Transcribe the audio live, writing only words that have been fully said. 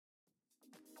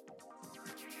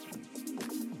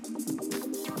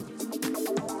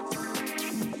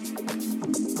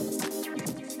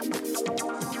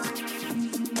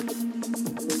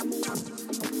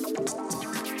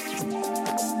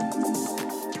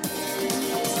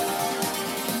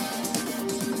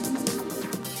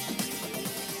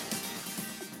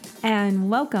And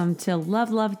welcome to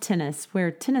Love, Love Tennis, where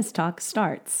tennis talk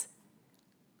starts.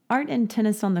 Art and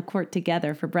tennis on the court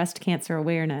together for breast cancer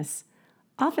awareness.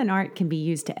 Often art can be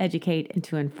used to educate and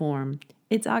to inform.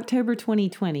 It's October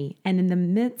 2020, and in the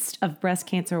midst of Breast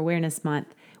Cancer Awareness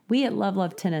Month, we at Love,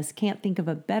 Love Tennis can't think of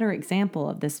a better example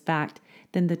of this fact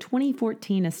than the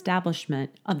 2014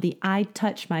 establishment of the I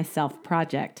Touch Myself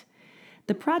project.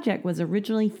 The project was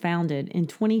originally founded in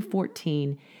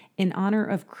 2014 in honor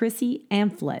of Chrissy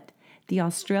Amphlett, the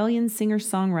Australian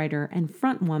singer-songwriter and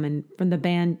frontwoman from the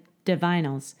band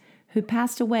Divinyls, who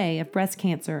passed away of breast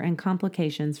cancer and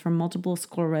complications from multiple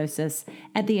sclerosis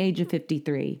at the age of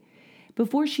 53.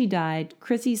 Before she died,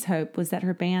 Chrissy's hope was that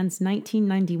her band's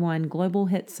 1991 global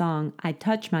hit song, I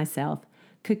Touch Myself,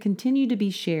 could continue to be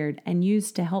shared and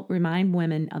used to help remind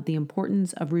women of the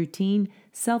importance of routine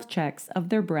self-checks of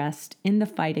their breast in the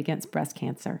fight against breast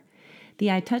cancer. The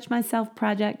I Touch Myself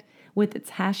project, with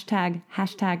its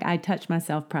hashtag I Touch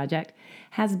Myself project,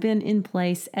 has been in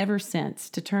place ever since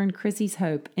to turn Chrissy's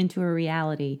hope into a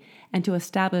reality and to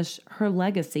establish her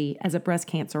legacy as a breast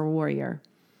cancer warrior.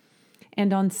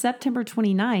 And on September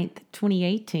 29th,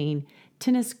 2018,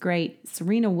 tennis great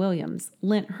Serena Williams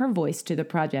lent her voice to the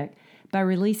project by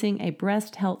releasing a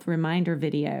breast health reminder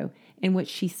video in which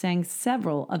she sang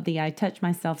several of the I Touch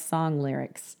Myself song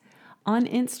lyrics. On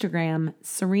Instagram,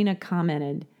 Serena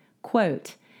commented,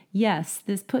 quote, "Yes,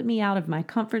 this put me out of my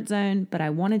comfort zone, but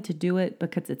I wanted to do it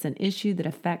because it's an issue that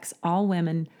affects all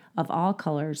women of all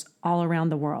colors all around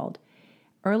the world.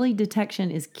 Early detection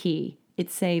is key.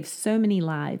 It saves so many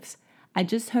lives. I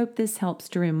just hope this helps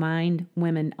to remind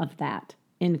women of that."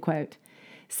 End quote.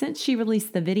 Since she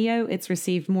released the video, it's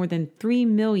received more than 3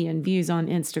 million views on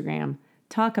Instagram.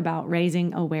 Talk about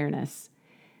raising awareness.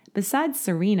 Besides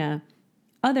Serena,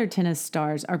 other tennis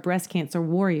stars are breast cancer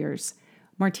warriors.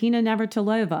 Martina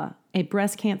Navratilova, a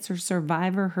breast cancer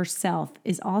survivor herself,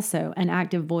 is also an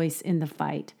active voice in the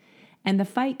fight. And the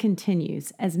fight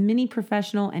continues as many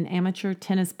professional and amateur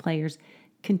tennis players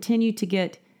continue to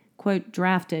get, quote,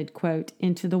 drafted, quote,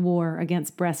 into the war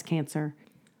against breast cancer.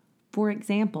 For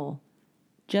example,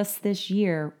 just this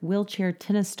year, wheelchair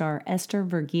tennis star Esther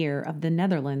Vergeer of the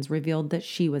Netherlands revealed that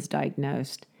she was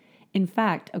diagnosed. In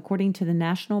fact, according to the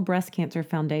National Breast Cancer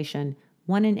Foundation,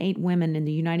 1 in 8 women in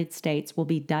the United States will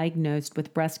be diagnosed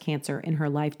with breast cancer in her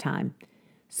lifetime.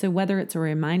 So whether it's a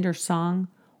reminder song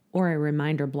or a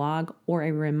reminder blog or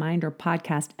a reminder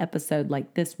podcast episode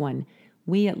like this one,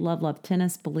 we at Love Love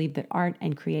Tennis believe that art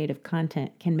and creative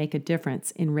content can make a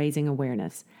difference in raising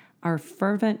awareness. Our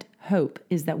fervent hope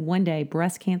is that one day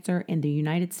breast cancer in the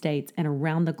United States and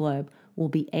around the globe will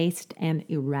be aced and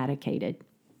eradicated.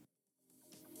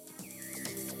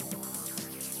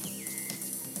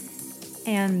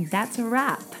 And that's a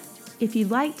wrap. If you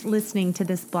liked listening to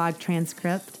this blog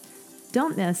transcript,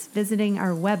 don't miss visiting our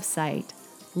website,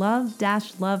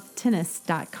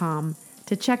 love-lovetennis.com,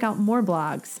 to check out more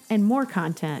blogs and more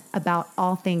content about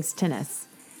all things tennis.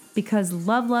 Because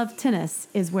Love, Love Tennis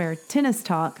is where tennis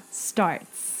talk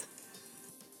starts.